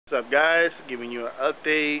What's up, guys? Giving you an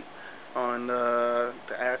update on the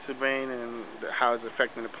acid rain and how it's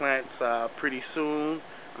affecting the plants. Pretty soon,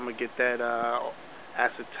 I'm gonna get that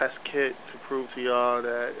acid test kit to prove to y'all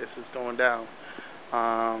that this is going down.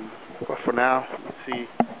 But for now, let's see.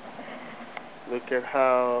 Look at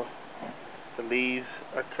how the leaves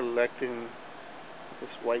are collecting this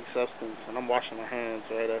white substance, and I'm washing my hands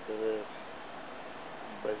right after this.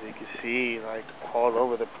 But as you can see, like all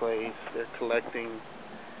over the place, they're collecting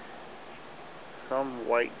some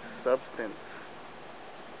white substance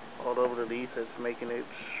all over the leaf that's making it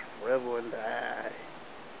shrivel and die.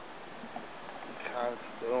 That's how it's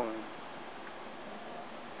doing.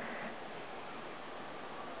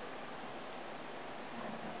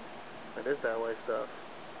 What is that white stuff?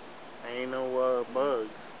 Ain't no bugs.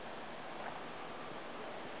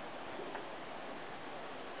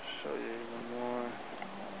 Show you even more.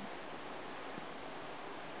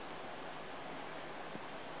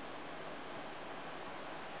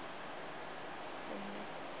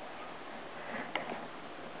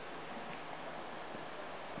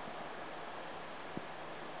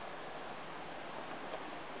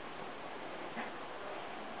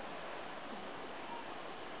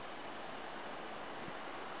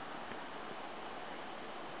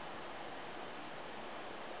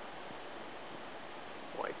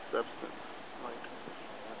 White substance, like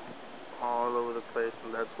all over the place,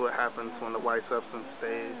 and that's what happens when the white substance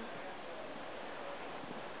stays.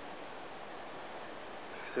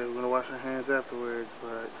 So we're gonna wash our hands afterwards,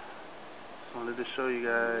 but just wanted to show you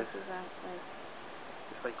guys. This is like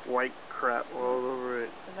it's like white crap all over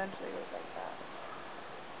it. Eventually it was like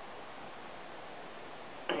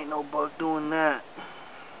that. Ain't no bug doing that.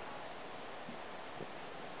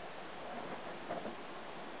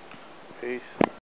 Peace.